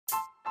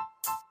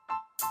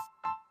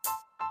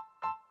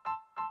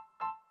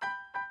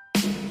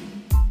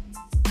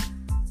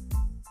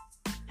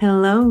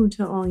Hello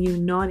to all you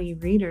naughty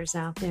readers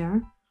out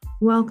there.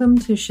 Welcome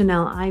to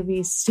Chanel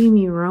Ivy's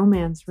Steamy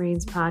Romance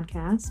Reads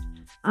podcast.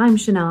 I'm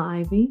Chanel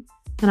Ivy,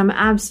 and I'm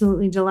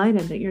absolutely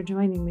delighted that you're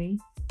joining me.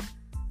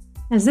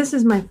 As this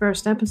is my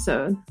first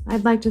episode,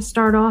 I'd like to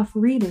start off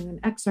reading an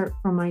excerpt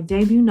from my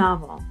debut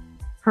novel,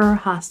 Her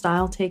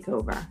Hostile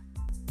Takeover.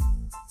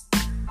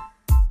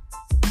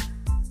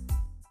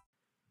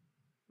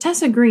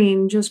 Tessa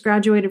Green just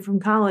graduated from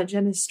college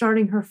and is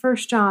starting her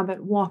first job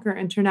at Walker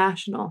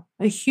International,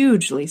 a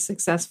hugely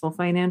successful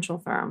financial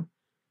firm.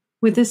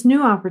 With this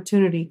new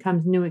opportunity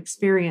comes new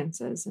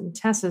experiences, and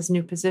Tessa's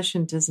new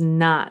position does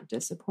not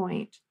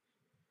disappoint.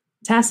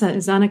 Tessa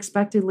is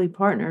unexpectedly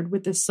partnered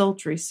with the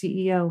sultry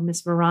CEO,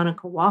 Miss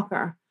Veronica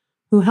Walker,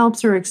 who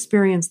helps her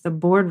experience the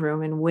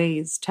boardroom in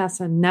ways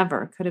Tessa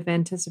never could have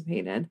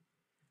anticipated.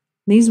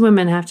 These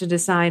women have to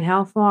decide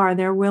how far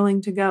they're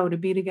willing to go to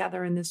be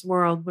together in this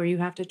world where you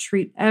have to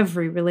treat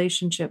every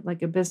relationship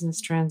like a business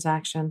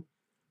transaction,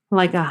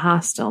 like a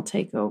hostile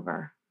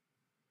takeover.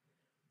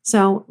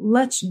 So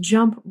let's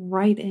jump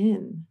right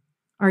in.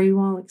 Are you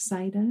all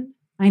excited?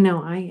 I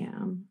know I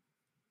am.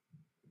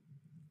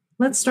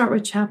 Let's start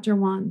with chapter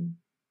 1.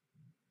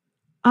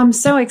 I'm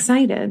so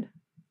excited.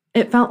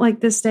 It felt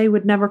like this day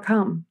would never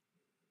come.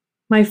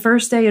 My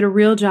first day at a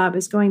real job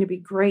is going to be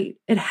great.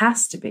 It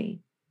has to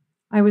be.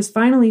 I was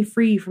finally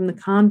free from the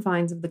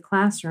confines of the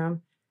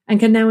classroom and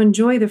can now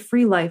enjoy the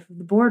free life of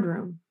the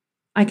boardroom.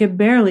 I could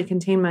barely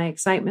contain my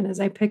excitement as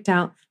I picked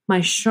out my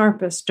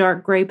sharpest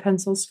dark gray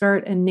pencil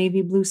skirt and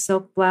navy blue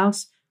silk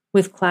blouse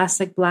with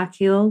classic black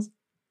heels.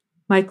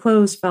 My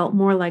clothes felt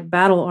more like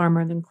battle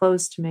armor than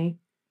clothes to me.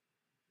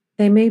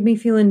 They made me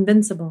feel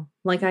invincible,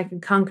 like I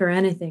could conquer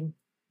anything.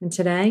 And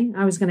today,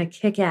 I was going to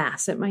kick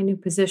ass at my new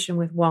position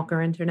with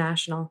Walker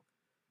International.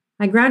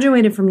 I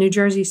graduated from New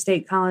Jersey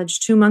State College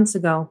 2 months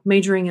ago,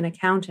 majoring in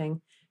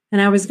accounting, and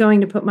I was going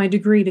to put my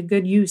degree to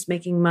good use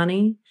making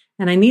money,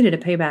 and I needed to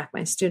pay back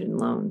my student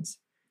loans.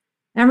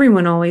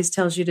 Everyone always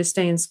tells you to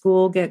stay in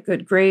school, get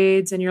good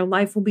grades, and your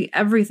life will be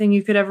everything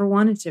you could ever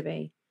want it to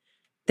be.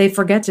 They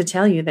forget to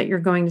tell you that you're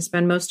going to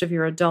spend most of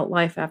your adult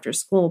life after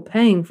school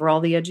paying for all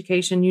the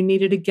education you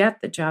needed to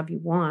get the job you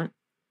want.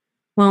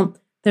 Well,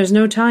 there's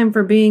no time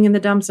for being in the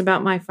dumps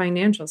about my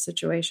financial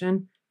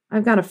situation.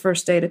 I've got a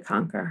first day to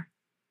conquer.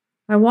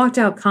 I walked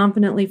out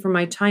confidently from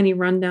my tiny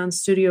rundown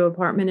studio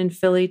apartment in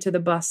Philly to the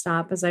bus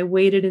stop as I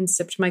waited and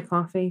sipped my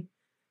coffee.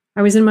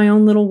 I was in my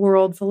own little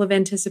world full of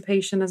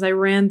anticipation as I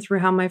ran through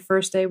how my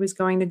first day was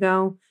going to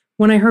go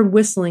when I heard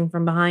whistling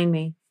from behind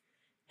me.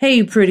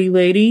 "Hey, pretty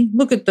lady,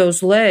 look at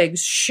those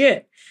legs.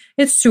 Shit,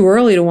 it's too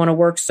early to want to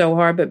work so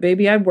hard, but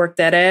baby, I'd work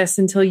that ass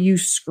until you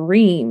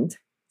screamed,"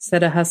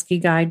 said a husky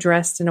guy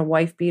dressed in a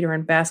wife beater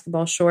and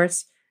basketball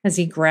shorts as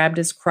he grabbed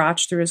his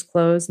crotch through his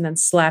clothes and then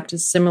slapped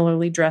his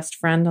similarly dressed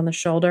friend on the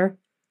shoulder.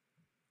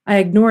 I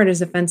ignored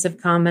his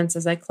offensive comments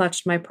as I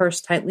clutched my purse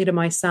tightly to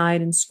my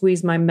side and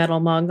squeezed my metal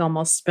mug,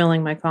 almost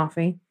spilling my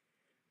coffee.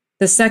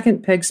 The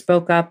second pig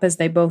spoke up as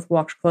they both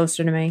walked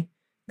closer to me.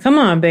 "Come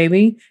on,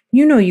 baby.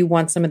 You know you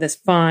want some of this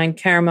fine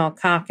caramel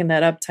cock in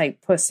that uptight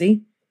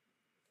pussy."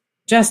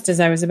 Just as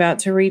I was about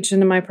to reach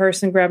into my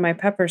purse and grab my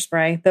pepper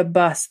spray, the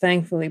bus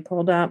thankfully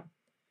pulled up.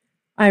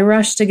 I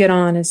rushed to get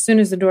on as soon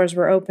as the doors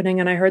were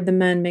opening, and I heard the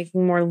men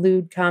making more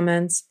lewd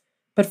comments,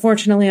 but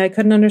fortunately I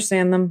couldn't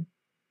understand them.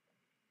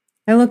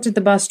 I looked at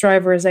the bus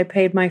driver as I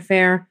paid my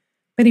fare,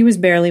 but he was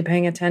barely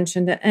paying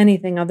attention to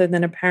anything other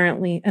than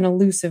apparently an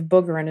elusive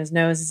booger in his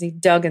nose as he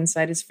dug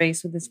inside his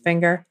face with his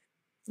finger.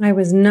 I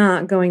was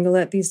not going to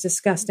let these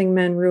disgusting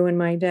men ruin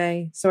my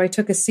day, so I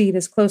took a seat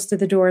as close to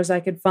the door as I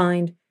could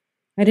find.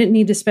 I didn't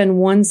need to spend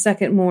 1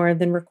 second more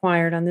than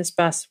required on this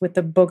bus with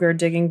the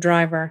booger-digging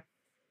driver.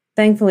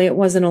 Thankfully, it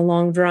wasn't a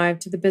long drive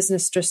to the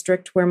business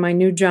district where my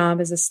new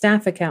job as a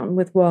staff accountant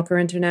with Walker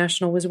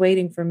International was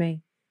waiting for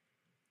me.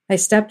 I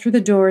stepped through the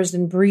doors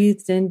and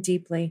breathed in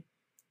deeply.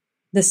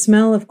 The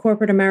smell of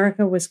corporate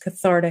America was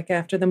cathartic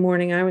after the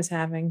morning I was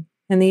having,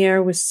 and the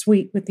air was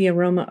sweet with the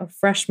aroma of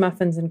fresh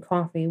muffins and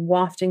coffee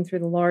wafting through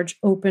the large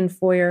open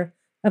foyer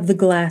of the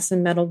glass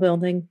and metal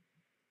building.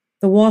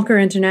 The Walker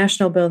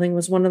International building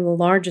was one of the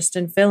largest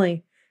in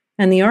Philly,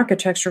 and the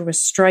architecture was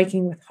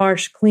striking with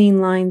harsh, clean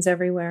lines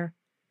everywhere.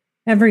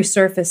 Every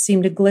surface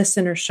seemed to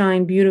glisten or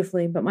shine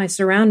beautifully, but my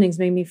surroundings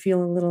made me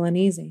feel a little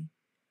uneasy.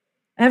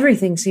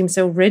 Everything seemed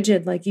so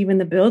rigid, like even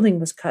the building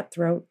was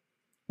cutthroat.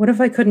 What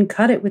if I couldn't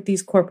cut it with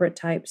these corporate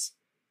types?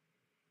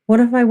 What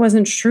if I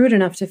wasn't shrewd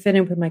enough to fit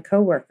in with my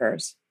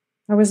coworkers?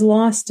 I was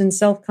lost in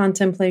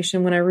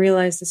self-contemplation when I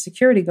realized the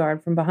security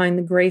guard from behind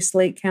the gray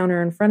slate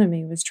counter in front of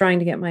me was trying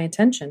to get my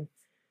attention.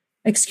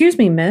 "Excuse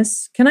me,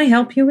 miss, can I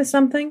help you with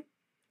something?"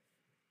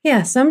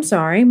 "Yes, I'm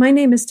sorry. My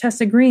name is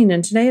Tessa Green,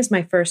 and today is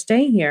my first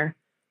day here.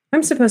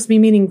 I'm supposed to be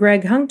meeting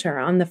Greg Hunter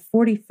on the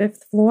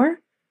 45th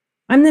floor.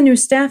 I'm the new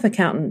staff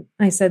accountant,"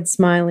 I said,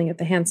 smiling at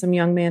the handsome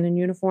young man in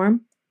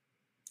uniform.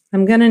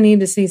 "I'm going to need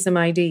to see some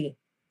ID."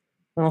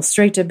 "Well,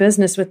 straight to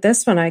business with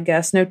this one, I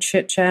guess. No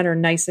chit-chat or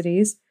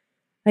niceties."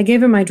 I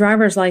gave him my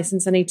driver's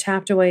license, and he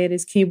tapped away at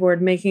his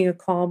keyboard, making a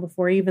call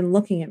before even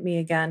looking at me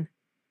again.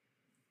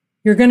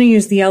 You're going to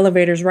use the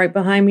elevators right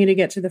behind me to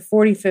get to the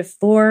 45th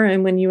floor,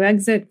 and when you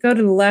exit, go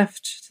to the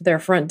left to their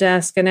front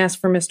desk and ask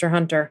for Mr.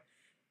 Hunter.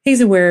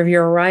 He's aware of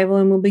your arrival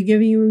and will be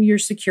giving you your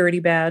security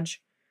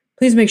badge.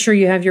 Please make sure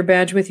you have your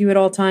badge with you at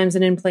all times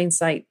and in plain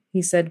sight,"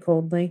 he said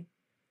coldly.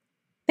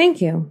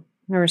 "Thank you,"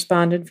 I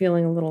responded,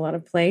 feeling a little out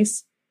of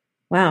place.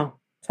 Wow,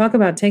 talk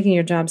about taking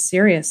your job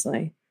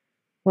seriously.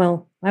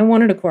 Well, I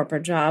wanted a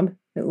corporate job.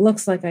 It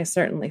looks like I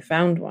certainly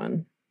found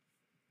one.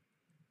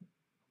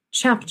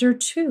 Chapter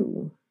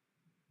 2.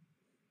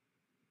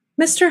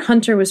 Mr.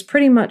 Hunter was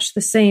pretty much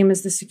the same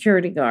as the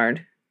security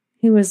guard.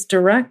 He was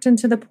direct and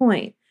to the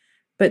point,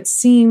 but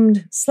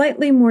seemed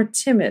slightly more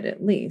timid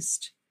at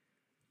least.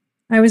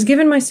 I was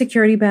given my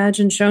security badge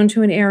and shown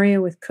to an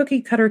area with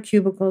cookie-cutter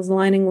cubicles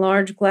lining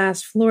large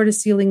glass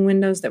floor-to-ceiling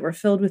windows that were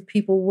filled with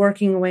people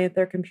working away at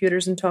their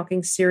computers and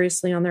talking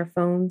seriously on their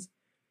phones.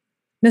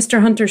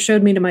 Mr. Hunter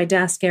showed me to my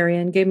desk area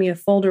and gave me a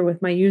folder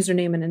with my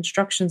username and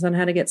instructions on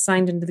how to get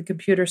signed into the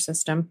computer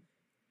system.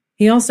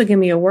 He also gave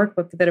me a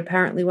workbook that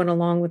apparently went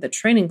along with a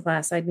training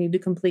class I'd need to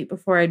complete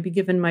before I'd be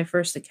given my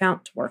first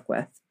account to work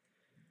with.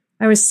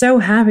 I was so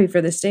happy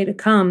for this day to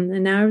come,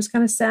 and now I was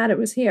kind of sad it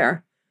was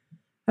here.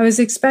 I was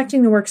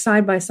expecting to work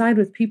side by side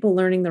with people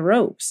learning the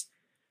ropes.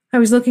 I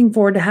was looking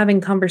forward to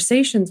having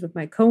conversations with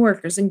my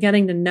coworkers and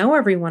getting to know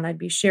everyone I'd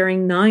be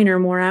sharing 9 or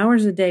more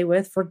hours a day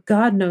with for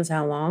God knows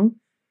how long.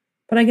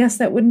 But I guess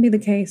that wouldn't be the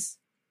case.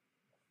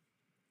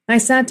 I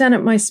sat down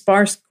at my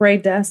sparse gray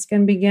desk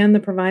and began the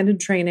provided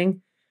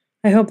training.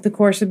 I hoped the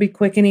course would be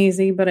quick and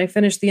easy, but I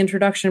finished the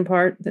introduction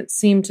part that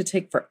seemed to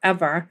take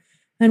forever,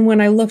 and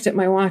when I looked at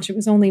my watch, it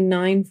was only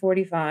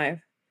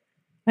 9:45.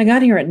 I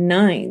got here at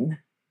 9.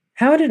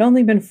 How had it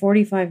only been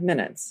 45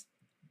 minutes?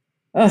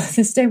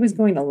 This day was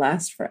going to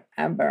last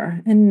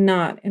forever, and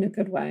not in a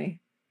good way.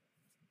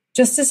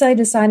 Just as I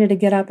decided to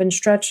get up and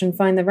stretch and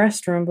find the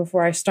restroom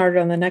before I started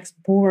on the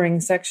next boring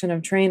section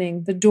of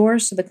training, the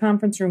doors to the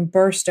conference room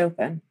burst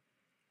open.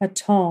 A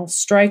tall,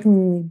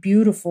 strikingly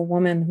beautiful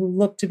woman who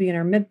looked to be in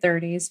her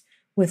mid-30s,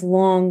 with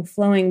long,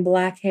 flowing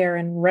black hair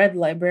and red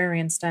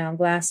librarian-style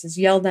glasses,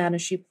 yelled out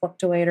as she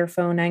plucked away at her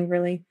phone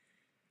angrily.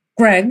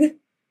 "Greg,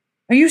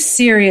 are you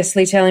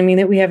seriously telling me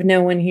that we have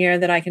no one here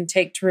that I can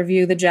take to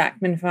review the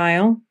Jackman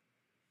file?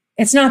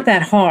 It's not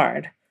that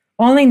hard.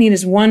 All I need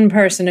is one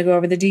person to go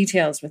over the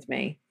details with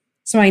me,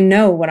 so I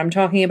know what I'm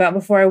talking about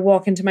before I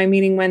walk into my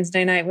meeting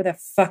Wednesday night with a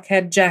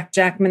fuckhead Jack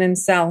Jackman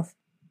himself.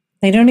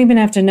 They don't even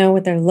have to know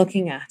what they're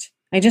looking at.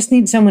 I just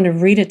need someone to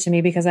read it to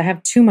me because I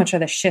have too much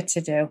other shit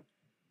to do.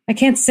 I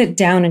can't sit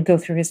down and go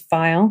through his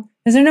file.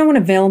 Is there no one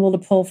available to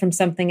pull from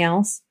something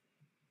else?"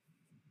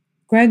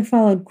 Greg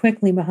followed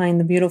quickly behind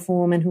the beautiful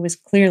woman who was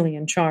clearly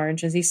in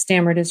charge as he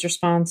stammered his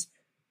response.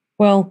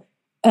 "Well,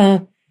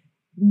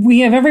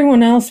 we have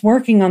everyone else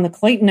working on the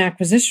Clayton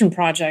acquisition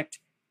project.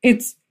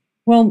 The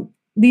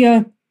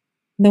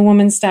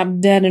woman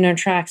stopped dead in her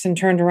tracks and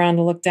turned around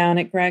to look down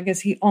at Greg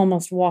as he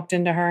almost walked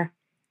into her.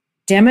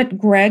 "Damn it,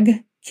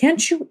 Greg,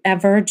 can't you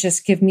ever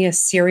just give me a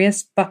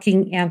serious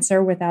fucking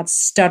answer without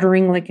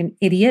stuttering like an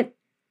idiot?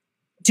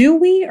 Do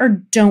we or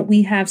don't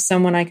we have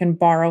someone I can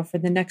borrow for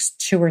the next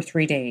 2 or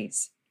 3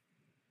 days?"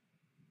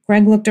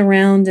 Greg looked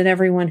around at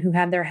everyone who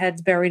had their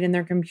heads buried in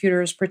their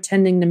computers,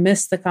 pretending to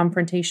miss the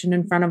confrontation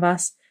in front of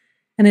us,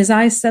 and his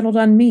eyes settled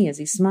on me as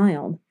he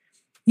smiled.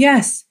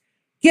 Yes,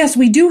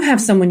 we do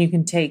have someone you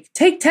can take.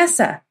 Take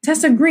Tessa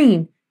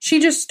Green. She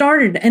just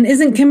started and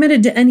isn't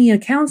committed to any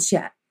accounts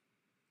yet.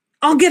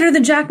 I'll get her the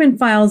Jackman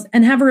files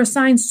and have her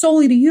assigned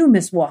solely to you,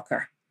 Miss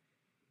Walker."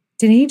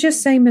 Did he just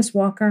say Miss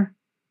Walker?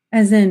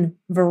 As in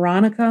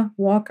Veronica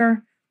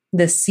Walker,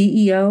 the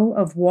CEO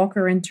of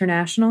Walker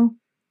International?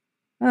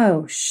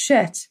 Oh,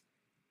 shit.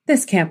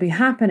 This can't be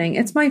happening.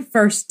 It's my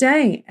first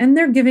day, and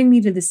they're giving me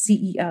to the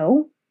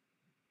CEO?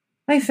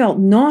 I felt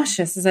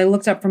nauseous as I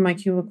looked up from my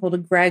cubicle to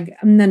Greg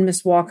and then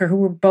Miss Walker, who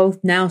were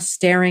both now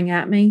staring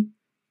at me.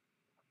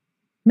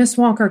 Miss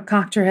Walker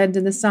cocked her head to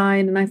the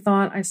side, and I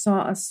thought I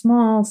saw a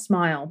small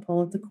smile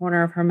pull at the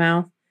corner of her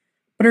mouth,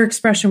 but her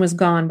expression was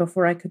gone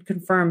before I could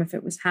confirm if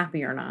it was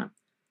happy or not.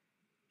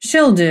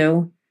 "She'll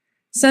do.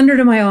 Send her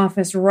to my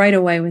office right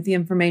away with the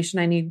information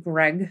I need,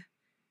 Greg.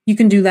 You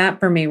can do that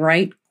for me,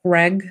 right,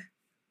 Greg?"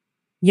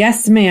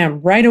 "Yes,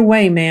 ma'am. Right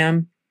away,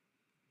 ma'am."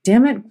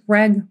 "Damn it,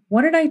 Greg,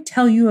 what did I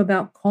tell you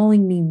about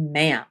calling me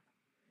ma'am?"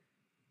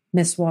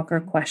 Miss Walker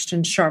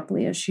questioned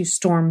sharply as she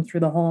stormed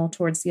through the hall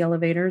towards the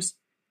elevators.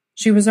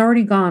 She was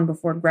already gone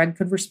before Greg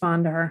could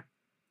respond to her.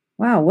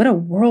 Wow, what a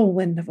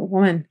whirlwind of a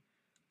woman.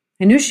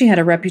 I knew she had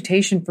a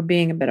reputation for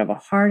being a bit of a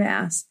hard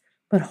ass,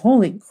 but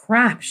holy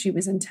crap, she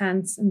was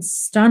intense and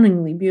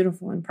stunningly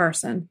beautiful in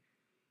person.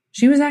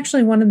 She was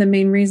actually one of the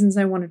main reasons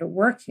I wanted to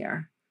work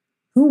here.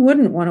 Who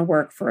wouldn't want to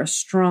work for a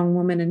strong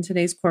woman in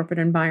today's corporate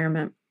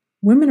environment?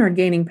 Women are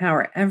gaining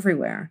power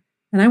everywhere,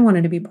 and I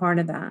wanted to be part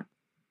of that.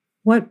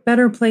 What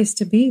better place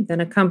to be than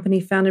a company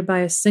founded by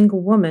a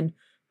single woman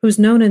who's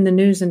known in the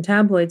news and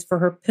tabloids for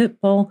her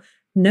pitbull,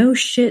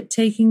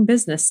 no-shit-taking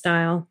business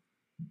style?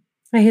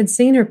 I had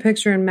seen her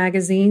picture in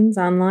magazines,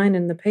 online,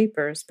 and the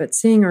papers, but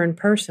seeing her in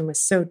person was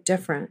so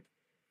different.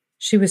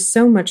 She was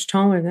so much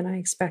taller than I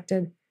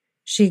expected.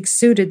 She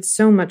exuded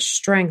so much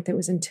strength it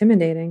was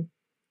intimidating.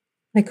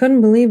 I couldn't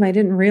believe I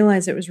didn't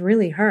realize it was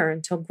really her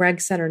until Greg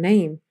said her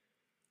name.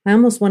 I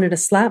almost wanted to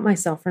slap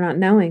myself for not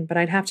knowing, but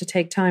I'd have to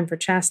take time for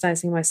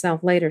chastising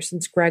myself later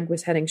since Greg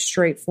was heading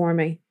straight for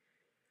me.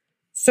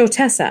 So,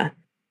 Tessa,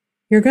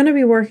 you're going to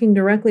be working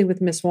directly with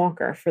Miss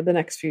Walker for the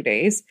next few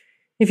days.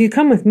 If you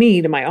come with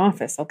me to my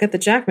office, I'll get the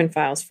Jackman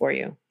files for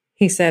you,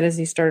 he said as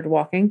he started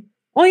walking.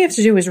 All you have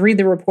to do is read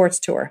the reports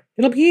to her.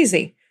 It'll be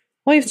easy.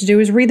 All you have to do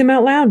is read them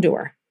out loud to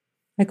her.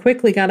 I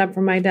quickly got up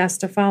from my desk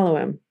to follow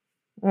him.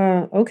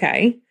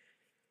 Okay.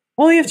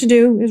 All you have to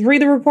do is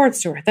read the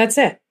reports to her. That's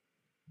it.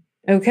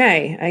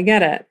 Okay, I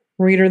get it.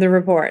 Read her the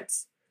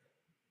reports.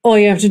 All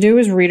you have to do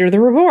is read her the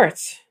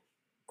reports.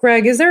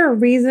 Greg, is there a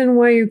reason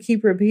why you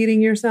keep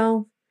repeating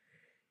yourself?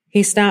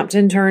 He stopped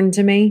and turned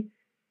to me.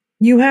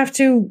 You have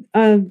to,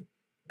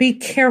 be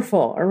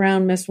careful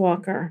around Miss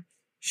Walker.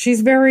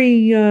 She's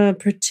very,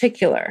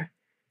 particular.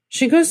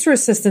 She goes through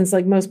assistants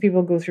like most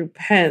people go through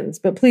pens,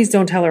 but please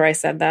don't tell her I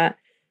said that.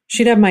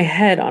 She'd have my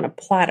head on a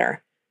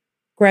platter.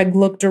 Greg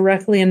looked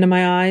directly into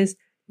my eyes,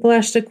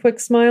 flashed a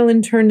quick smile,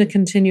 and turned to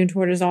continue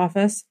toward his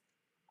office.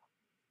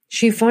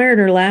 She fired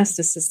her last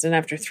assistant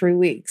after 3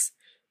 weeks.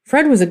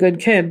 Fred was a good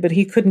kid, but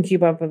he couldn't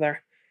keep up with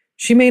her.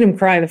 She made him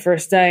cry the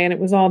first day, and it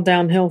was all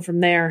downhill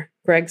from there,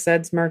 Greg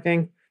said,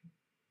 smirking.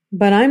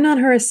 But I'm not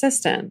her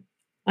assistant.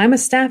 I'm a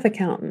staff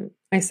accountant,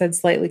 I said,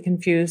 slightly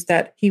confused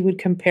that he would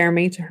compare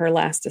me to her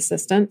last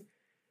assistant.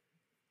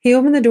 He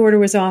opened the door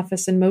to his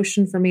office and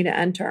motioned for me to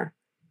enter.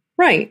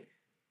 Right.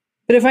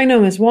 But if I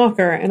know Miss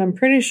Walker, and I'm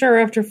pretty sure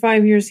after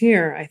 5 years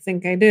here, I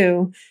think I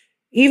do,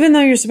 even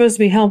though you're supposed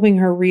to be helping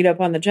her read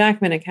up on the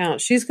Jackman account,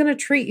 she's going to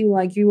treat you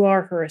like you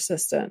are her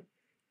assistant.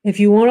 If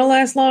you want to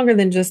last longer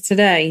than just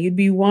today, you'd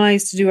be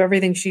wise to do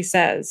everything she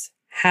says,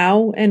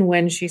 how and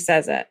when she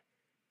says it,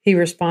 he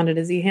responded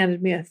as he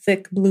handed me a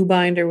thick blue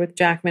binder with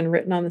Jackman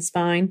written on the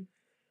spine.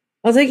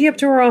 I'll take you up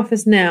to her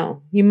office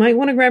now. You might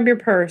want to grab your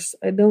purse.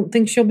 I don't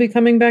think she'll be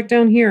coming back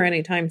down here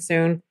anytime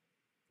soon.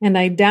 And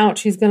I doubt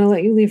she's going to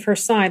let you leave her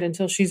side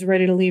until she's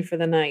ready to leave for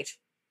the night.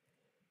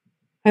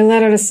 I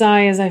let out a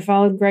sigh as I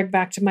followed Greg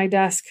back to my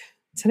desk.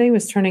 Today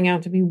was turning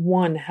out to be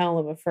one hell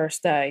of a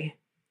first day.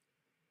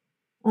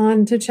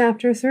 On to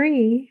Chapter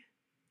 3.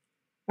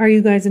 Are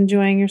you guys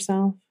enjoying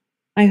yourself?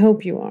 I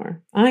hope you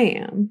are. I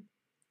am.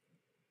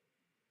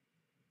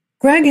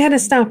 Greg had to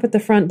stop at the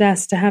front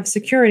desk to have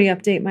security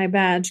update my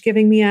badge,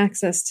 giving me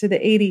access to the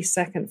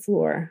 82nd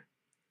floor.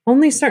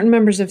 Only certain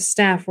members of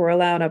staff were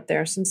allowed up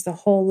there since the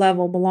whole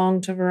level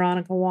belonged to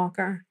Veronica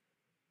Walker.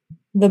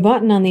 The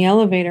button on the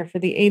elevator for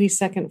the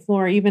 82nd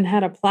floor even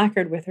had a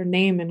placard with her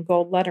name in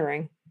gold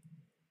lettering.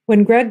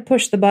 When Greg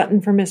pushed the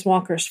button for Miss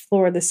Walker's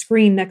floor, the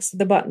screen next to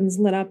the buttons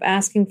lit up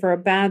asking for a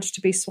badge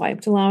to be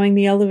swiped, allowing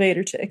the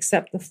elevator to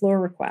accept the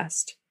floor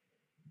request.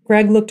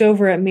 Greg looked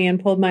over at me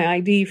and pulled my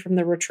ID from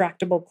the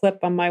retractable clip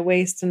on my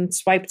waist and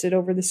swiped it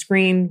over the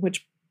screen,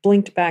 which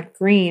blinked back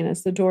green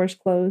as the doors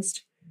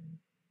closed.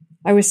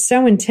 I was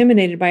so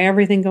intimidated by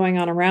everything going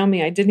on around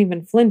me, I didn't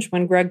even flinch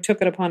when Greg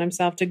took it upon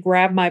himself to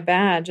grab my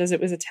badge as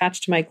it was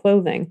attached to my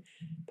clothing.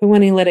 But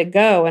when he let it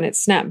go and it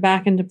snapped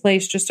back into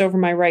place just over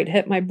my right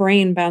hip, my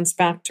brain bounced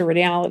back to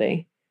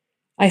reality.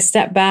 I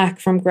stepped back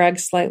from Greg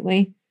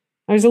slightly.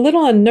 I was a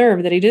little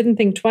unnerved that he didn't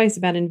think twice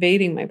about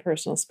invading my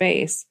personal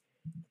space.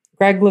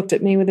 Greg looked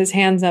at me with his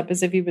hands up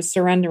as if he was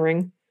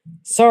surrendering.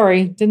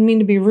 Sorry, didn't mean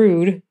to be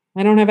rude.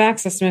 I don't have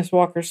access to Miss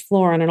Walker's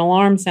floor, and an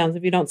alarm sounds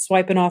if you don't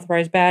swipe an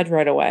authorized badge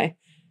right away.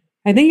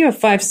 I think you have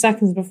 5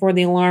 seconds before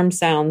the alarm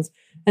sounds,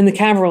 and the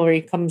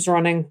cavalry comes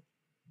running.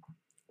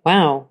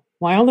 Wow,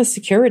 why all this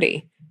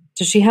security?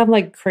 Does she have,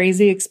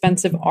 crazy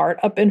expensive art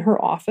up in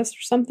her office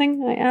or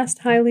something? I asked,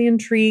 highly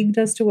intrigued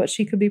as to what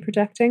she could be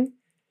protecting.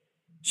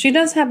 She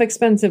does have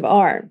expensive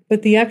art,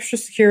 but the extra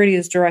security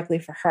is directly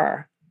for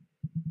her.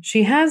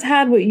 She has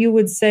had what you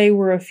would say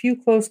were a few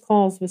close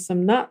calls with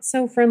some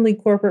not-so-friendly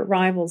corporate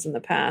rivals in the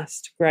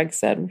past, Greg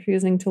said,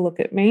 refusing to look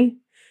at me.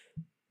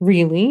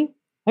 Really?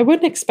 I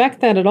wouldn't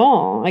expect that at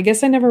all. I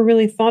guess I never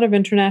really thought of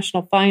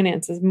international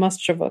finance as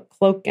much of a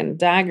cloak and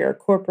dagger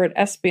corporate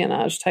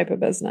espionage type of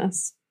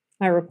business,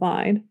 I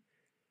replied.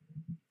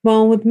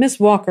 Well, with Miss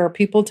Walker,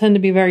 people tend to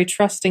be very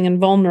trusting and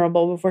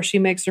vulnerable before she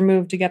makes her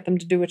move to get them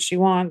to do what she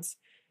wants.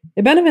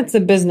 It benefits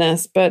the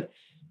business, but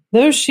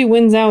those she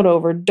wins out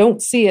over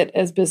don't see it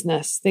as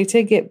business. They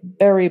take it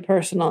very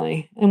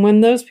personally. And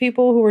when those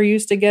people who are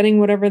used to getting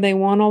whatever they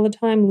want all the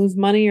time lose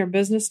money or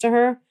business to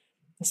her,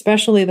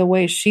 especially the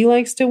way she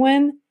likes to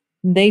win,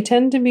 they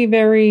tend to be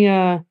very,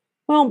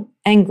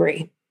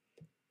 angry.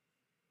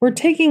 We're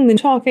talking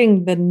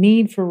the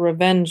need for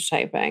revenge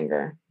type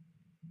anger.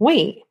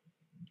 Wait,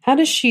 how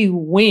does she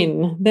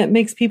win that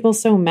makes people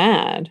so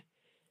mad?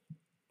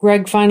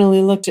 Greg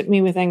finally looked at me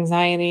with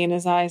anxiety in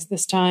his eyes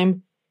this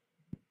time.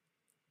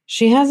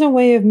 She has a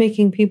way of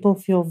making people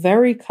feel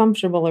very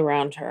comfortable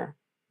around her.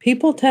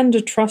 People tend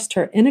to trust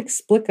her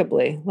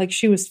inexplicably, like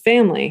she was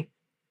family.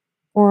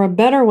 Or a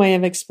better way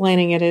of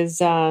explaining it is,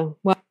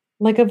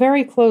 like a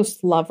very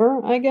close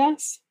lover, I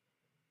guess.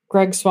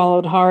 Greg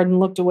swallowed hard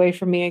and looked away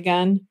from me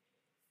again.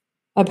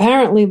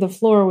 Apparently, the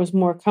floor was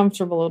more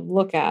comfortable to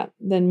look at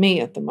than me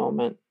at the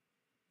moment.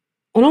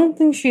 I don't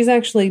think she's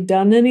actually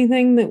done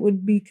anything that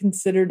would be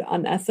considered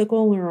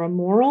unethical or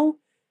immoral,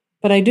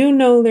 but I do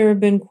know there have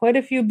been quite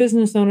a few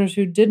business owners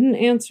who didn't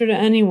answer to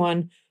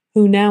anyone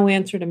who now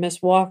answer to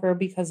Miss Walker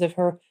because of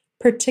her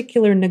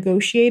particular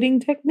negotiating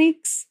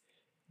techniques.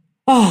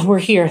 Oh, we're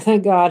here,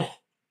 thank God.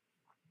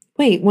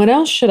 Wait, what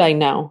else should I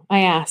know?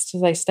 I asked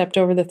as I stepped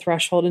over the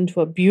threshold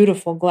into a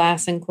beautiful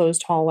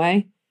glass-enclosed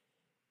hallway.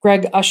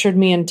 Greg ushered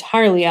me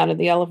entirely out of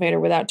the elevator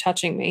without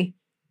touching me.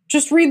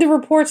 Just read the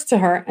reports to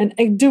her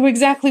and do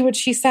exactly what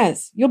she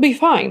says. You'll be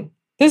fine.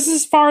 This is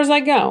as far as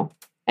I go.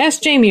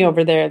 Ask Jamie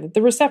over there at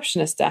the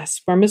receptionist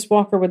desk where Miss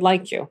Walker would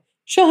like you.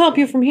 She'll help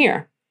you from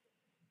here.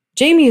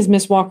 Jamie is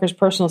Miss Walker's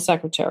personal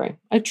secretary.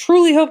 I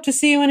truly hope to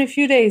see you in a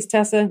few days,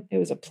 Tessa. It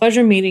was a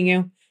pleasure meeting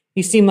you.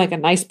 You seem like a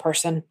nice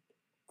person,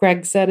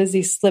 Greg said as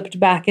he slipped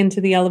back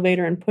into the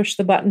elevator and pushed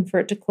the button for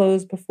it to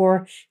close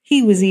before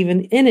he was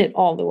even in it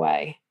all the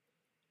way.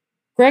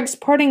 Greg's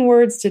parting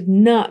words did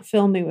not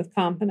fill me with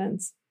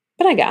confidence,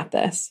 but I got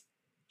this.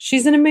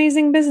 She's an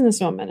amazing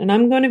businesswoman, and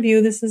I'm going to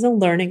view this as a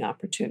learning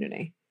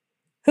opportunity.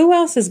 Who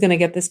else is going to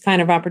get this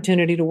kind of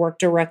opportunity to work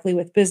directly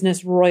with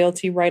business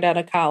royalty right out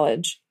of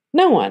college?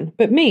 No one,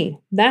 but me.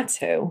 That's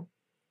who.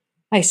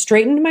 I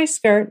straightened my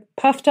skirt,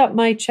 puffed up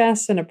my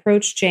chest, and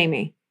approached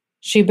Jamie.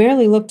 She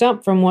barely looked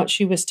up from what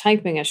she was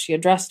typing as she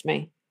addressed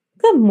me.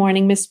 Good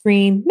morning, Miss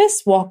Green.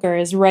 Miss Walker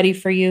is ready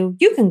for you.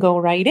 You can go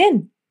right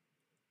in.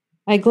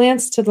 I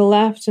glanced to the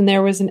left, and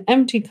there was an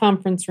empty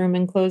conference room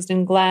enclosed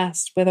in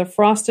glass with a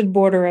frosted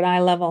border at eye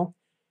level.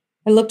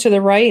 I looked to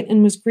the right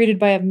and was greeted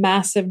by a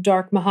massive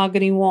dark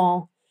mahogany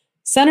wall.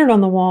 Centered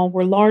on the wall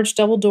were large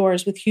double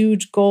doors with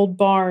huge gold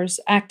bars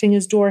acting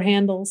as door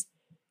handles.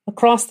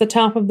 Across the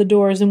top of the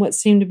doors, in what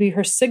seemed to be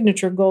her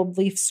signature gold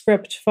leaf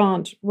script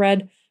font,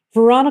 read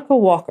Veronica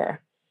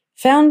Walker,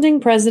 founding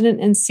president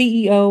and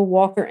CEO,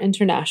 Walker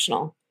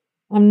International.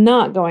 I'm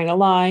not going to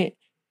lie,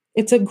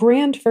 it's a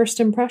grand first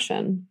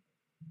impression.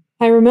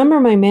 I remember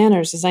my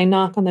manners as I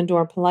knock on the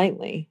door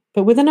politely,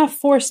 but with enough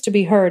force to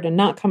be heard and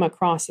not come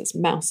across as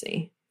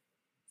mousy.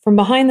 From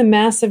behind the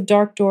massive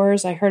dark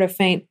doors, I heard a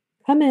faint,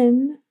 "Come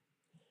in."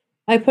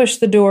 I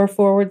pushed the door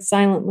forward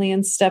silently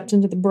and stepped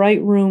into the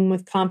bright room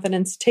with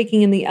confidence,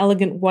 taking in the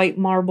elegant white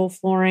marble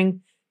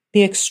flooring,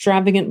 the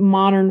extravagant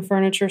modern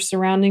furniture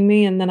surrounding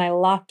me, and then I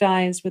locked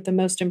eyes with the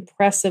most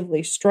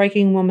impressively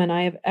striking woman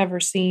I have ever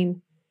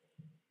seen.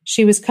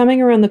 She was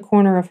coming around the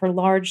corner of her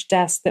large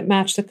desk that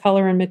matched the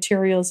color and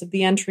materials of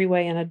the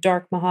entryway in a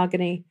dark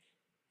mahogany,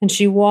 and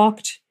she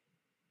walked.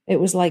 It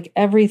was like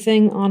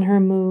everything on her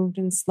moved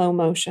in slow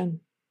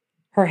motion.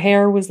 Her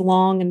hair was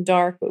long and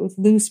dark, but with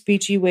loose,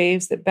 beachy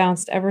waves that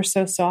bounced ever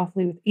so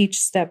softly with each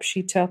step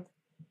she took.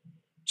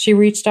 She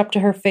reached up to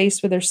her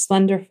face with her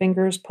slender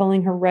fingers,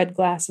 pulling her red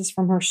glasses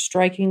from her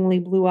strikingly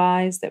blue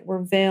eyes that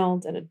were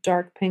veiled in a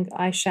dark pink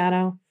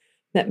eyeshadow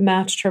that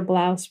matched her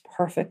blouse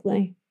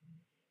perfectly.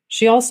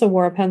 She also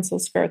wore a pencil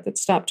skirt that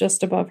stopped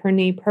just above her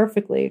knee,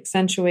 perfectly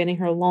accentuating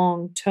her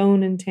long,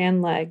 tone and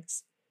tan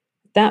legs.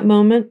 At that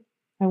moment,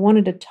 I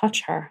wanted to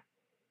touch her.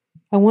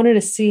 I wanted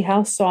to see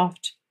how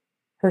soft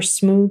her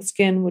smooth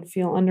skin would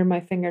feel under my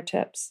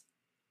fingertips.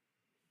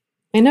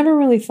 I never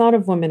really thought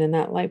of women in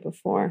that light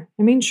before.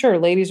 I mean, sure,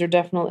 ladies are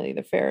definitely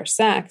the fairer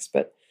sex,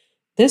 but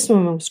this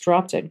woman was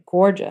drop-dead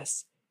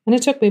gorgeous, and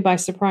it took me by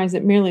surprise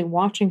that merely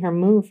watching her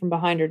move from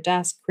behind her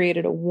desk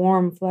created a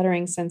warm,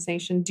 fluttering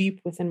sensation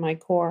deep within my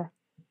core.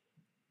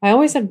 I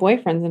always had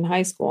boyfriends in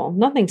high school,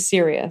 nothing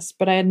serious,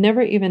 but I had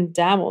never even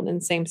dabbled in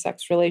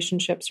same-sex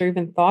relationships or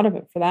even thought of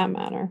it for that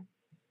matter.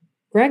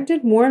 Greg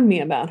did warn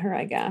me about her,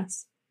 I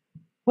guess.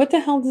 What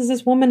the hell does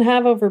this woman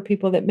have over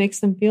people that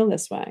makes them feel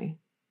this way?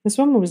 This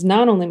woman was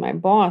not only my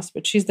boss,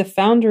 but she's the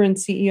founder and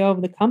CEO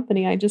of the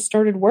company I just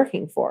started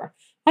working for.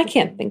 I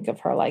can't think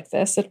of her like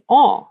this at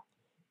all.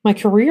 My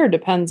career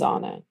depends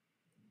on it.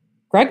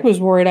 Greg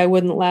was worried I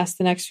wouldn't last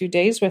the next few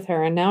days with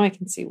her, and now I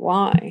can see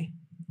why.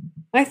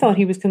 I thought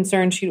he was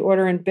concerned she'd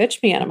order and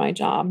bitch me out of my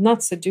job,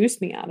 not seduce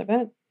me out of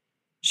it.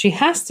 She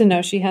has to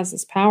know she has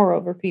this power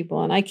over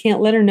people, and I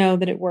can't let her know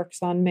that it works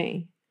on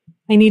me.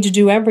 I need to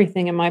do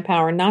everything in my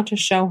power not to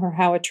show her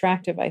how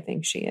attractive I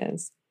think she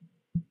is.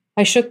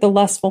 I shook the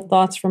lustful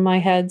thoughts from my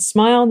head,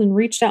 smiled, and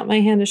reached out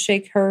my hand to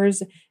shake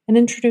hers and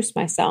introduced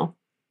myself.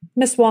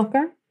 Miss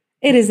Walker,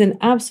 it is an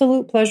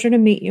absolute pleasure to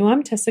meet you.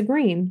 I'm Tessa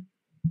Green.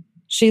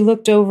 She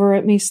looked over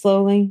at me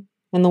slowly,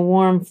 and the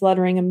warm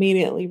fluttering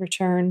immediately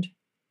returned.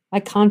 I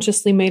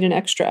consciously made an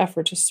extra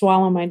effort to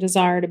swallow my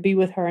desire to be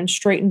with her and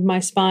straightened my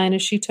spine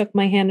as she took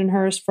my hand in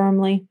hers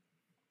firmly.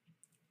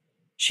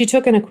 She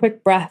took in a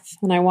quick breath,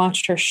 and I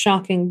watched her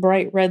shocking,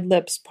 bright red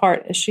lips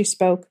part as she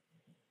spoke.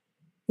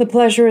 The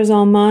pleasure is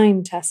all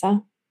mine,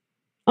 Tessa.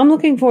 I'm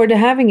looking forward to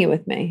having you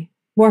with me.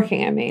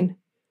 Working, I mean.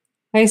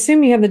 I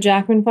assume you have the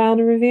Jackman file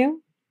to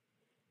review?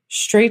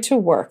 Straight to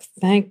work,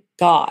 thank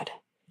God.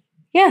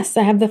 Yes,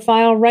 I have the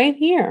file right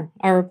here,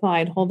 I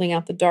replied, holding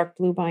out the dark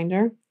blue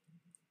binder.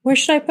 Where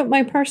should I put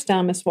my purse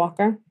down, Miss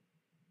Walker?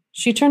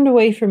 She turned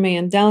away from me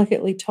and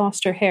delicately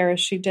tossed her hair as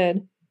she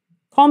did.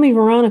 Call me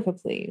Veronica,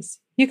 please.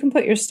 You can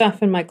put your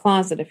stuff in my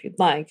closet if you'd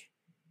like.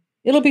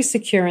 It'll be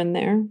secure in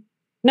there.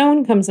 No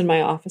one comes in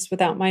my office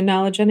without my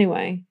knowledge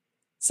anyway,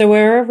 so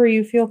wherever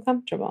you feel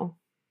comfortable.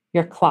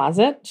 Your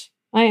closet?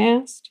 I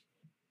asked.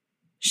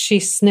 She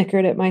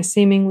snickered at my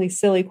seemingly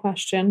silly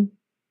question.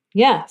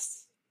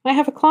 Yes, I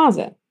have a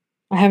closet.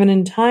 I have an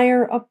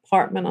entire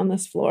apartment on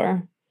this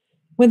floor,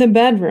 with a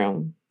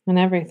bedroom and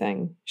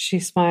everything. She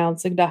smiled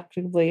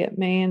seductively at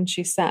me and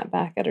she sat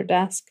back at her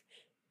desk,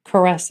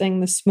 caressing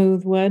the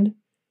smooth wood.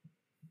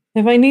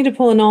 If I need to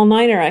pull an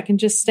all-nighter, I can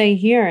just stay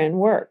here and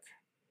work.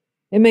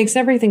 It makes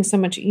everything so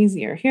much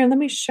easier. Here, let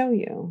me show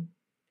you.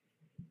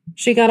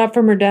 She got up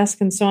from her desk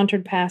and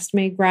sauntered past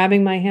me,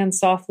 grabbing my hand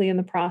softly in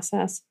the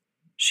process.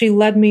 She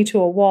led me to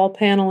a wall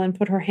panel and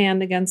put her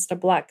hand against a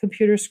black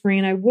computer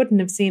screen I wouldn't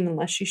have seen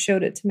unless she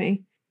showed it to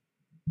me.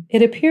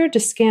 It appeared to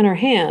scan her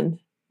hand,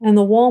 and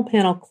the wall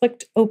panel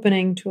clicked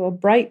opening to a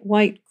bright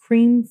white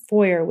cream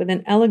foyer with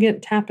an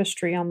elegant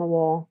tapestry on the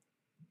wall.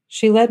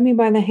 She led me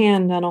by the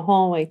hand down a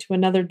hallway to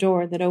another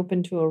door that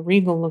opened to a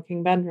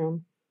regal-looking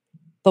bedroom.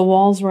 The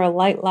walls were a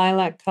light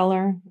lilac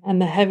color,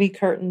 and the heavy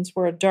curtains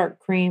were a dark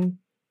cream.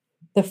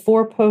 The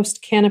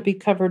four-post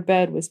canopy-covered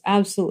bed was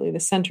absolutely the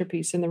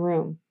centerpiece in the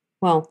room.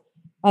 Well,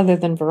 other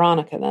than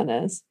Veronica, that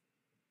is.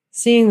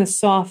 Seeing the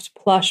soft,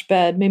 plush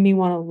bed made me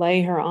want to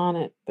lay her on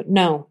it, but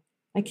no,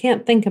 I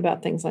can't think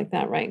about things like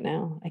that right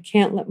now. I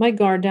can't let my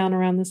guard down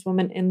around this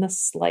woman in the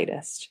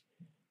slightest.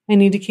 I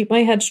need to keep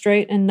my head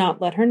straight and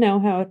not let her know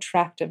how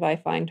attractive I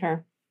find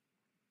her.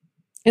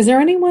 Is there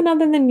anyone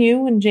other than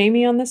you and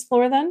Jamie on this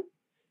floor, then?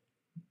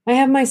 I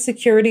have my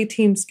security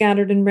team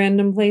scattered in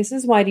random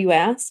places. Why do you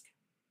ask?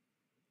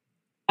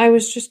 I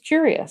was just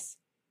curious.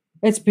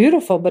 It's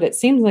beautiful, but it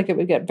seems like it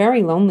would get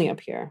very lonely up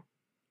here.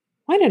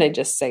 Why did I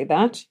just say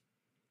that?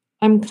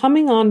 I'm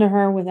coming on to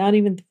her without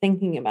even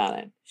thinking about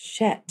it.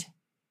 Shit.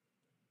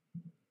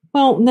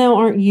 Well, now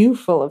aren't you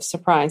full of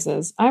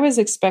surprises? I was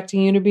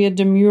expecting you to be a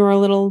demure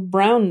little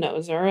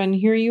brown-noser, and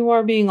here you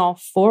are being all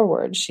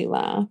forward, she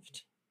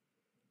laughed.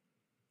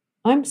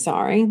 I'm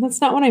sorry, that's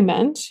not what I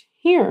meant.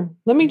 Here,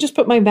 let me just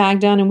put my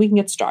bag down and we can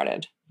get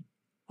started.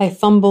 I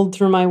fumbled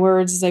through my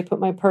words as I put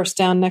my purse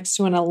down next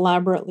to an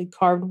elaborately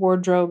carved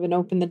wardrobe and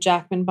opened the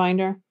Jackman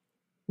binder.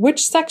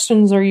 Which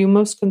sections are you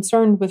most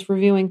concerned with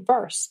reviewing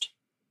first?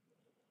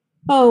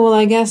 Oh, well,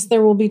 I guess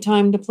there will be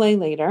time to play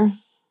later.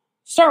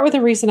 Start with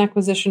a recent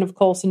acquisition of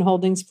Colson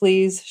Holdings,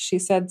 please, she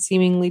said,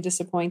 seemingly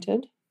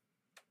disappointed.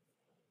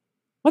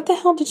 What the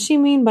hell did she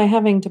mean by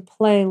having to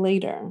play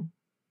later?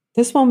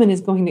 This woman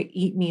is going to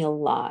eat me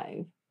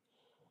alive.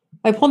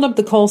 I pulled up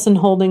the Colson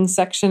Holdings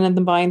section in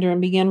the binder and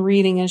began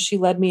reading as she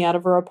led me out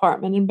of her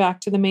apartment and back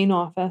to the main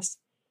office.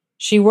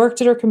 She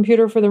worked at her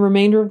computer for the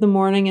remainder of the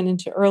morning and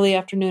into early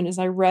afternoon as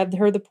I read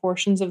her the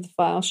portions of the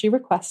file she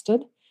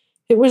requested.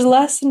 It was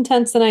less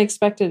intense than I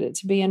expected it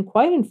to be and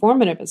quite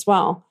informative as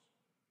well.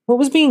 What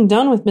was being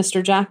done with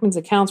Mr. Jackman's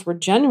accounts were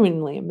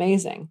genuinely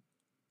amazing.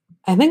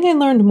 I think I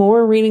learned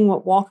more reading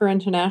what Walker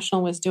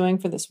International was doing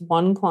for this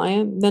one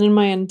client than in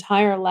my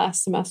entire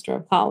last semester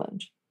of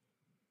college.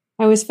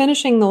 I was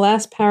finishing the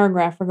last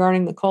paragraph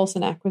regarding the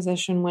Colson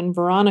acquisition when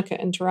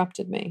Veronica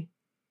interrupted me.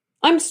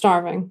 I'm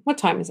starving. What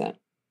time is it?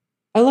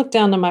 I looked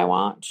down at my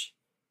watch.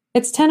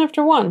 It's 10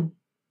 after 1.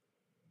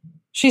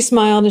 She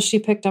smiled as she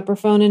picked up her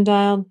phone and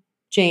dialed,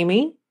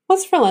 Jamie,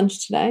 what's for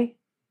lunch today?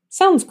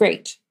 Sounds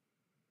great.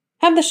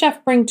 Have the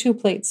chef bring 2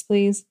 plates,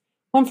 please.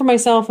 One for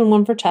myself and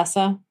one for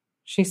Tessa.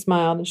 She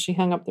smiled as she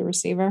hung up the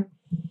receiver.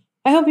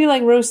 I hope you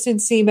like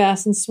roasted sea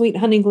bass and sweet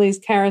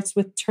honey-glazed carrots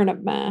with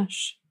turnip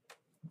mash.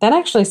 That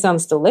actually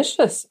sounds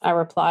delicious, I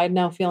replied,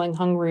 now feeling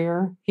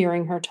hungrier,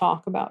 hearing her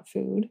talk about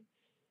food.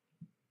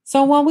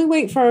 So while we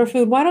wait for our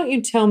food, why don't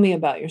you tell me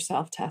about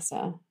yourself,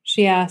 Tessa?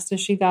 She asked as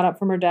she got up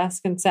from her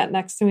desk and sat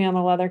next to me on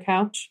the leather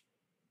couch.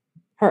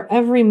 Her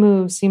every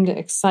move seemed to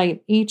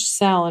excite each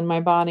cell in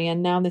my body,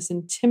 and now this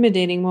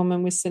intimidating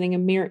woman was sitting a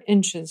mere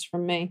inches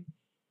from me.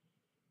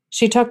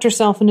 She tucked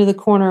herself into the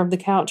corner of the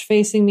couch,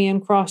 facing me,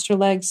 and crossed her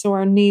legs so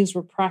our knees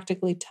were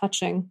practically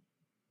touching.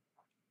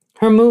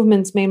 Her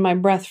movements made my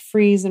breath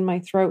freeze in my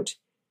throat.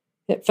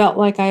 It felt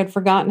like I had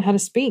forgotten how to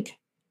speak.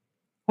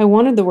 I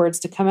wanted the words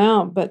to come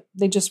out, but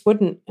they just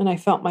wouldn't, and I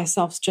felt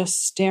myself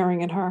just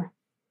staring at her.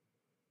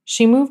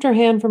 She moved her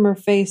hand from her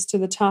face to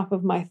the top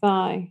of my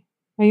thigh.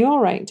 Are you all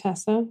right,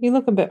 Tessa? You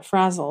look a bit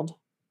frazzled,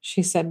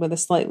 she said with a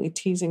slightly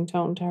teasing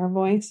tone to her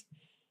voice.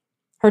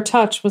 Her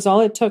touch was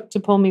all it took to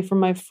pull me from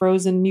my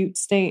frozen mute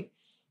state.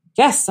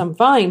 Yes, I'm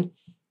fine.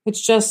 It's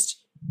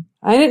just,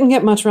 I didn't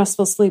get much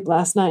restful sleep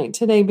last night,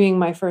 today being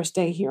my first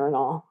day here and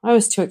all. I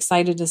was too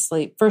excited to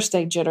sleep. First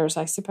day jitters,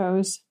 I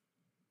suppose.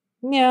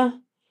 Yeah.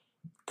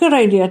 Good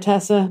idea,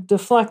 Tessa.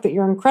 Deflect that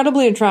you're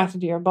incredibly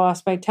attracted to your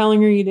boss by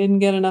telling her you didn't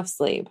get enough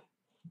sleep.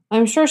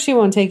 I'm sure she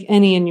won't take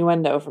any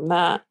innuendo from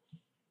that.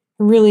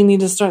 I really need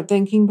to start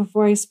thinking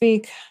before I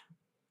speak.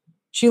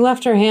 She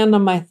left her hand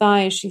on my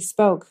thigh as she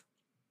spoke.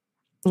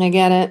 I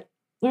get it.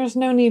 There's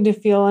no need to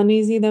feel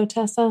uneasy, though,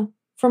 Tessa.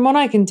 From what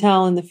I can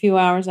tell in the few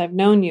hours I've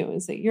known you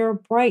is that you're a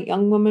bright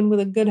young woman with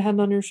a good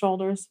head on your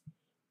shoulders.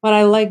 What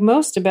I like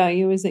most about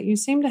you is that you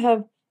seem to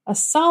have a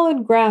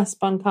solid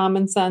grasp on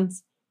common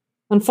sense.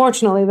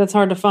 Unfortunately, that's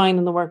hard to find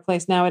in the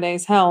workplace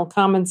nowadays. Hell,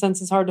 common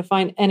sense is hard to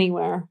find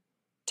anywhere.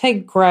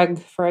 Take Greg,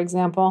 for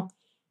example.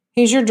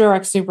 He's your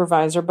direct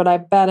supervisor, but I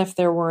bet if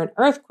there were an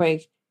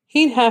earthquake,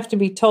 he'd have to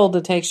be told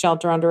to take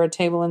shelter under a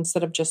table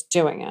instead of just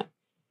doing it.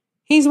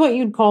 He's what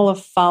you'd call a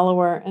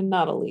follower and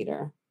not a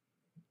leader.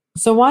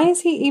 So why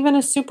is he even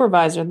a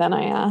supervisor then,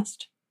 I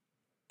asked.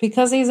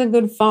 Because he's a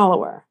good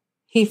follower.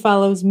 He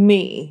follows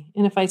me,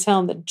 and if I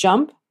tell him to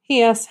jump,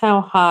 he asks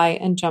how high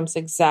and jumps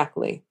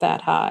exactly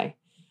that high.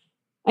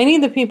 I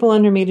need the people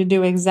under me to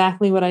do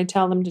exactly what I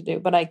tell them to do,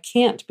 but I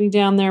can't be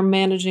down there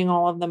managing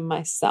all of them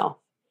myself.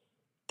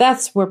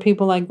 That's where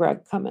people like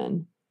Greg come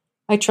in.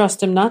 I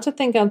trust him not to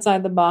think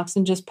outside the box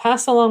and just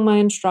pass along my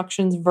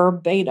instructions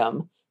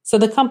verbatim, so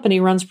the company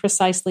runs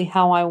precisely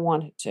how I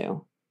want it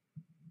to.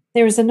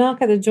 There was a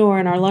knock at the door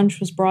and our lunch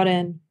was brought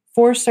in.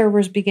 4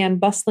 servers began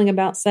bustling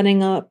about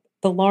setting up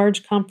the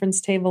large conference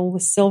table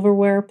with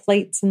silverware,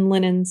 plates, and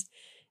linens.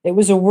 It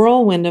was a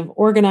whirlwind of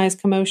organized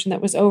commotion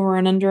that was over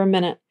in under a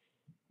minute.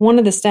 One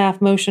of the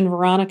staff motioned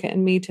Veronica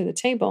and me to the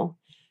table.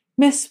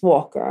 Miss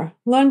Walker,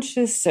 lunch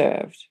is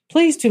served.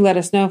 Please do let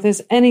us know if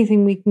there's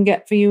anything we can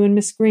get for you and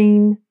Miss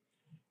Green.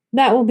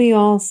 That will be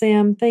all,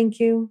 Sam, thank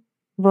you.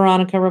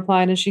 Veronica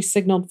replied as she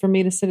signaled for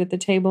me to sit at the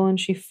table, and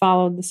she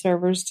followed the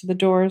servers to the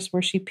doors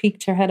where she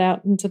peeked her head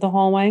out into the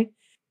hallway.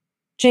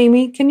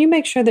 Jamie, can you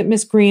make sure that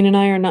Miss Green and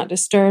I are not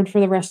disturbed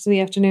for the rest of the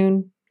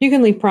afternoon? You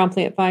can leave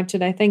promptly at 5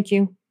 today, thank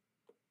you.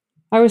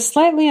 I was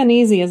slightly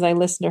uneasy as I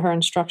listened to her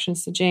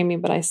instructions to Jamie,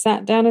 but I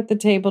sat down at the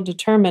table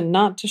determined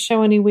not to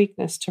show any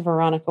weakness to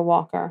Veronica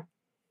Walker.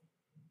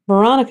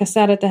 Veronica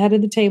sat at the head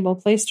of the table,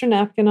 placed her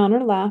napkin on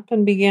her lap,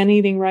 and began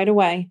eating right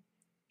away.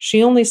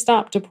 She only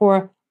stopped to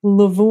pour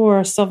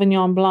Lavour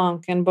Sauvignon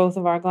Blanc in both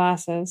of our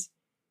glasses.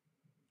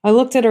 I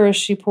looked at her as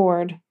she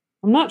poured.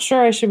 I'm not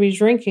sure I should be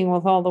drinking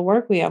with all the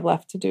work we have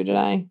left to do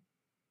today.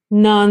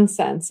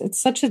 Nonsense.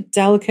 It's such a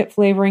delicate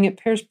flavoring. It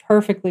pairs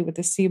perfectly with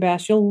the sea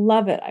bass. You'll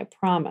love it, I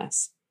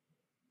promise.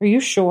 Are you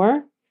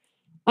sure?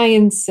 I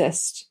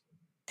insist.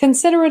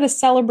 Consider it a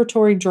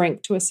celebratory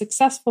drink to a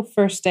successful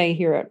first day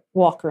here at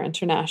Walker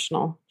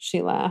International, she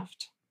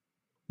laughed.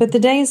 But the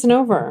day isn't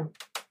over.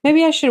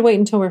 Maybe I should wait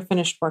until we're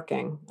finished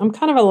working. I'm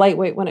kind of a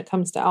lightweight when it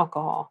comes to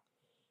alcohol.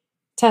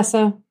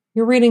 Tessa,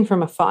 you're reading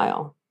from a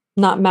file,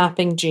 not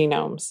mapping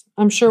genomes.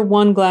 I'm sure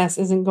one glass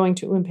isn't going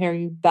to impair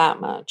you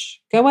that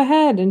much. Go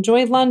ahead,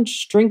 enjoy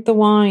lunch, drink the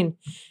wine.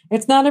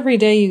 It's not every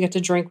day you get to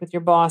drink with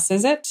your boss,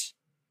 is it?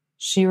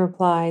 She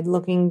replied,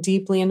 looking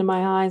deeply into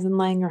my eyes and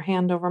laying her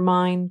hand over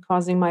mine,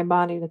 causing my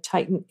body to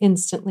tighten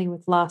instantly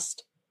with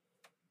lust.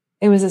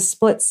 It was a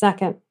split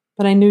second,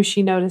 but I knew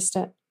she noticed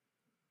it.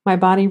 My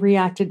body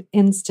reacted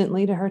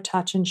instantly to her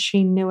touch, and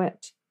she knew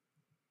it.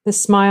 The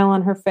smile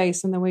on her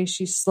face and the way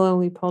she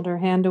slowly pulled her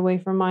hand away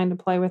from mine to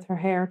play with her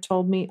hair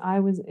told me I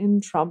was in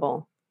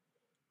trouble.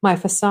 My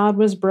facade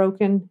was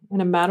broken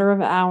in a matter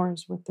of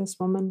hours with this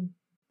woman.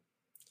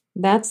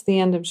 That's the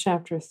end of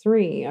chapter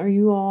 3. Are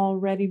you all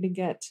ready to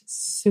get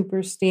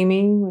super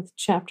steamy with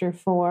chapter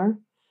 4?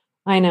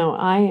 I know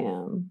I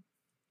am.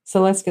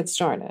 So let's get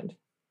started.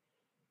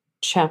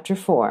 Chapter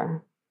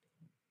 4.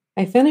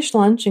 I finished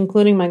lunch,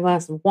 including my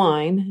glass of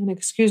wine, and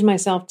excused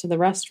myself to the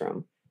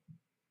restroom.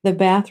 The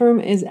bathroom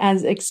is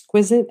as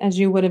exquisite as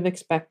you would have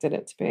expected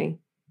it to be.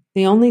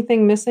 The only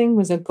thing missing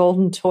was a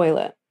golden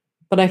toilet,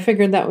 but I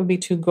figured that would be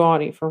too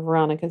gaudy for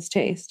Veronica's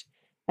taste.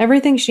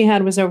 Everything she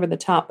had was over the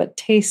top, but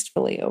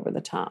tastefully over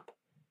the top.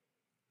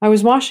 I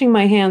was washing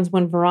my hands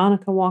when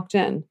Veronica walked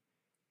in.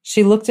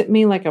 She looked at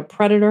me like a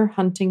predator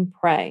hunting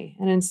prey,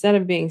 and instead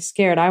of being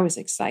scared, I was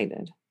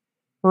excited.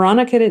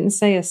 Veronica didn't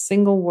say a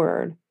single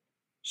word.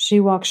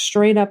 She walked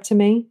straight up to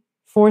me,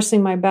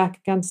 forcing my back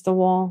against the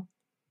wall.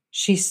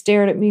 She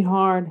stared at me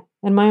hard,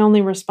 and my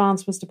only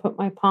response was to put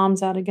my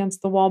palms out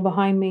against the wall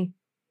behind me.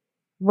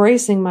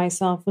 Bracing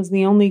myself was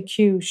the only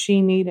cue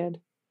she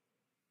needed.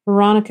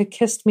 Veronica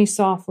kissed me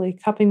softly,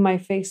 cupping my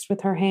face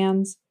with her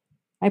hands.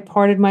 I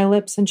parted my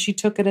lips, and she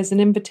took it as an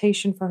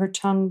invitation for her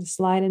tongue to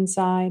slide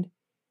inside.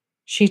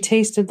 She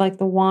tasted like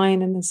the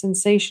wine, and the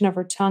sensation of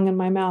her tongue in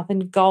my mouth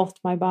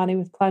engulfed my body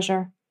with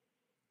pleasure.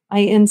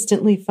 I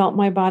instantly felt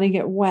my body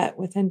get wet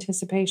with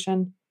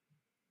anticipation.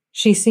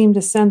 She seemed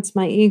to sense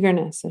my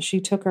eagerness as she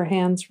took her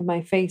hands from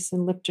my face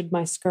and lifted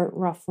my skirt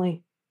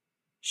roughly.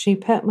 She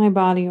pet my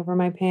body over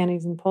my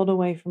panties and pulled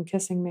away from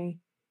kissing me.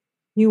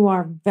 You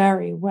are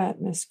very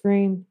wet, Miss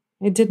Green.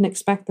 I didn't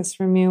expect this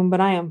from you,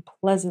 but I am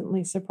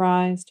pleasantly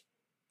surprised.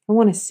 I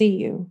want to see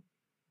you.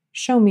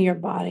 Show me your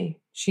body,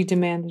 she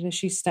demanded as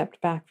she stepped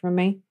back from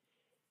me.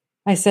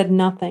 I said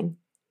nothing.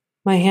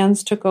 My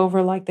hands took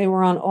over like they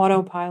were on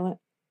autopilot.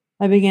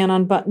 I began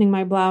unbuttoning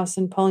my blouse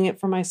and pulling it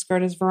from my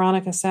skirt as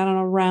Veronica sat on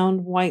a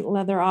round, white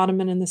leather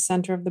ottoman in the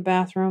center of the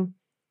bathroom.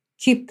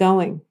 Keep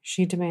going,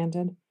 she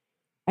demanded.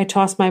 I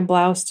tossed my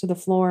blouse to the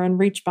floor and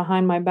reached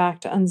behind my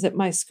back to unzip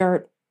my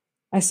skirt.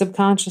 I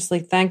subconsciously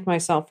thanked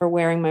myself for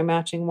wearing my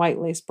matching white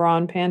lace bra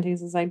and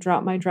panties as I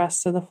dropped my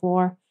dress to the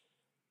floor.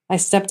 I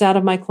stepped out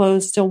of my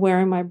clothes, still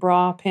wearing my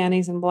bra,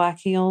 panties, and black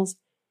heels.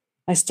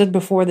 I stood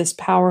before this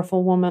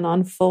powerful woman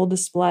on full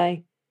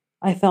display.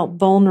 I felt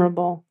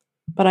vulnerable,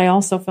 but I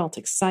also felt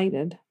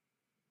excited.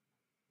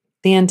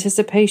 The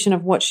anticipation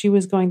of what she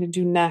was going to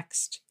do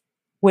next,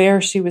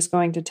 where she was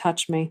going to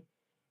touch me.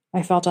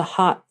 I felt a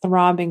hot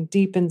throbbing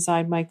deep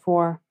inside my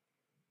core.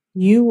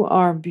 "You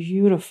are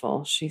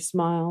beautiful," she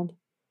smiled.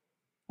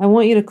 "I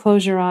want you to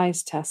close your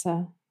eyes,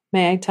 Tessa.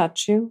 May I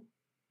touch you?"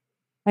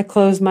 I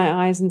closed my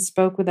eyes and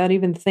spoke without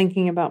even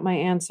thinking about my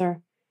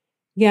answer.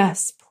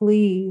 "Yes,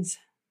 please."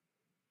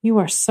 "You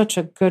are such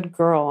a good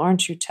girl,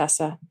 aren't you,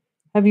 Tessa?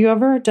 Have you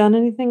ever done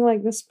anything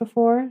like this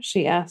before?"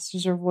 she asked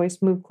as her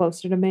voice moved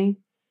closer to me.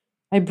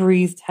 I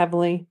breathed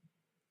heavily.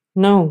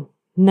 "No,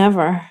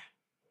 never.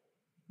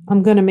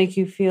 I'm going to make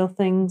you feel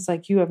things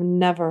like you have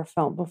never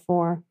felt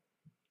before.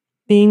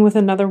 Being with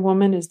another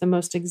woman is the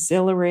most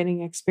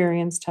exhilarating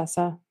experience,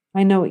 Tessa.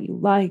 I know what you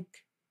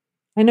like.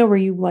 I know where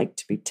you like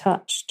to be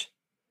touched.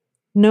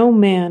 No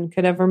man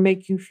could ever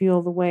make you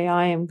feel the way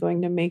I am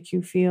going to make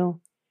you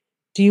feel.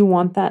 Do you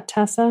want that,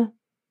 Tessa?"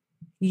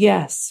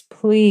 "Yes,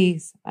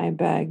 please," I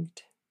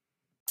begged.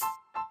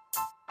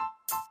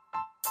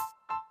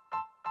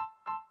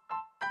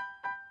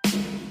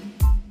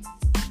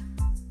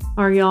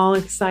 Are y'all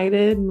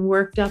excited and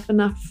worked up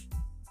enough?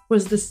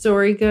 Was the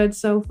story good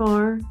so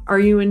far? Are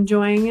you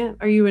enjoying it?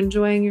 Are you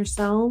enjoying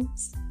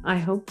yourselves? I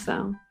hope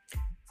so.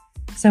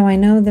 So I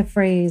know the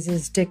phrase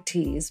is dick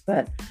tease,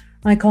 but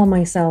I call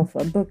myself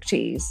a book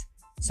cheese.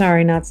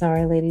 Sorry, not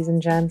sorry, ladies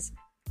and gents.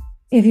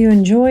 If you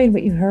enjoyed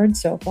what you heard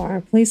so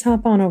far, please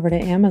hop on over to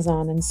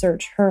Amazon and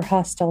search Her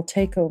Hostile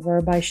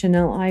Takeover by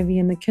Chanel Ivy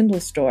in the Kindle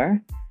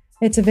store.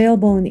 It's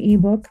available in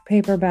ebook,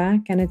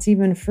 paperback, and it's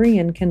even free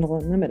in Kindle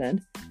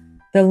Unlimited.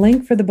 The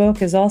link for the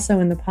book is also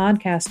in the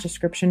podcast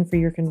description for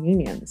your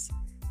convenience.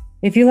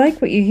 If you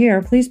like what you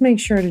hear, please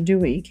make sure to do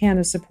what you can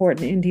to support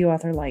an indie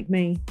author like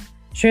me.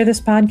 Share this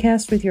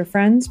podcast with your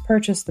friends,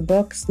 purchase the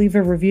books, leave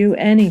a review,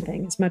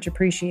 anything is much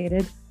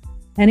appreciated.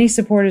 Any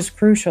support is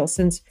crucial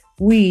since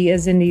we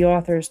as indie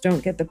authors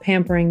don't get the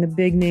pampering the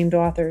big-named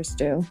authors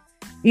do.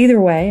 Either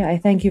way, I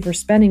thank you for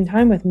spending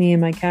time with me and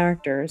my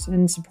characters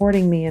and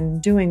supporting me in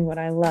doing what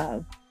I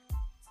love.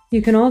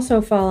 You can also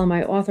follow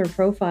my author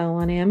profile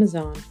on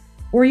Amazon.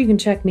 Or you can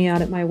check me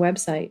out at my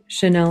website,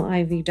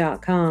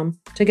 chanelivy.com,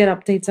 to get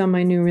updates on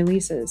my new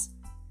releases.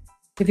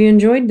 If you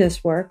enjoyed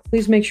this work,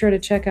 please make sure to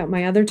check out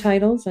my other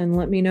titles and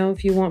let me know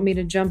if you want me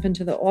to jump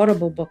into the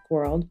Audible book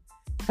world.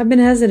 I've been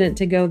hesitant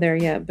to go there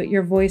yet, but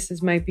your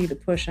voices might be the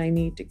push I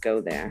need to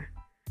go there.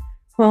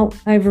 Well,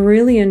 I've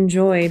really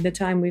enjoyed the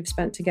time we've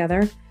spent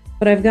together,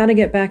 but I've got to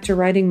get back to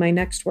writing my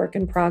next work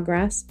in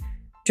progress.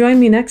 Join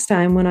me next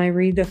time when I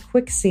read a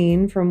quick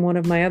scene from one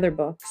of my other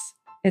books.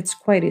 It's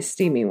quite a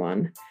steamy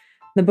one.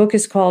 The book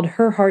is called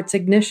Her Heart's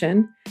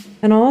Ignition,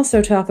 and I'll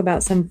also talk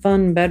about some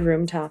fun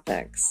bedroom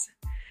topics.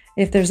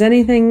 If there's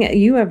anything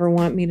you ever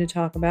want me to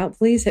talk about,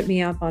 please hit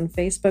me up on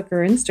Facebook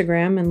or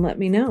Instagram and let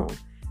me know.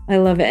 I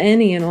love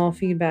any and all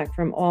feedback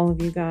from all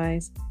of you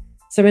guys.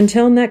 So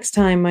until next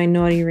time, my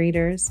naughty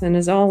readers, and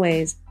as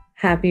always,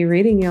 happy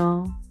reading,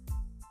 y'all.